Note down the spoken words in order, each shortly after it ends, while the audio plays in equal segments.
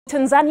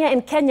Tanzania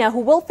and Kenya,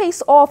 who will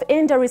face off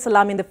in Dar Es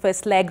Salaam in the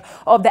first leg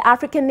of the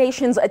African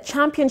Nations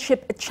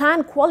Championship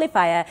CHAN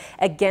qualifier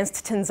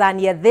against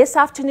Tanzania this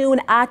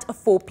afternoon at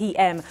 4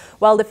 p.m.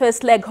 While the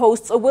first leg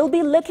hosts will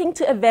be looking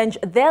to avenge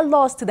their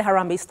loss to the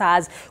Harambee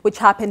Stars, which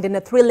happened in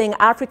a thrilling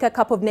Africa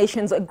Cup of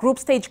Nations group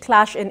stage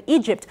clash in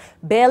Egypt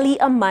barely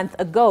a month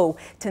ago.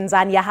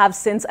 Tanzania have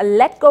since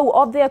let go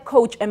of their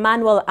coach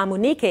Emmanuel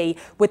Amunike,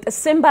 with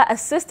Simba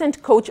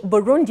assistant coach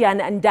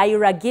Burundian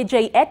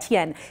Ndairagije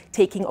Etienne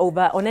taking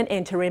over on an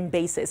interim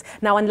basis.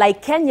 Now,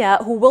 unlike Kenya,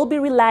 who will be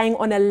relying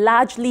on a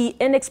largely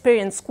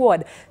inexperienced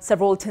squad,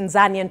 several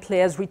Tanzanian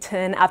players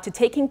return after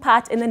taking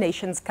part in the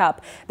Nations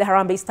Cup. The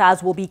Harambee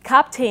Stars will be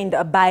captained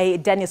by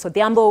Dennis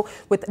Odhiambo,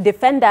 with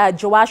defender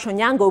Joash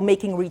Onyango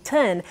making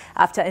return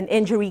after an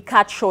injury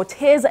cut short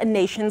his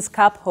Nations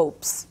Cup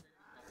hopes.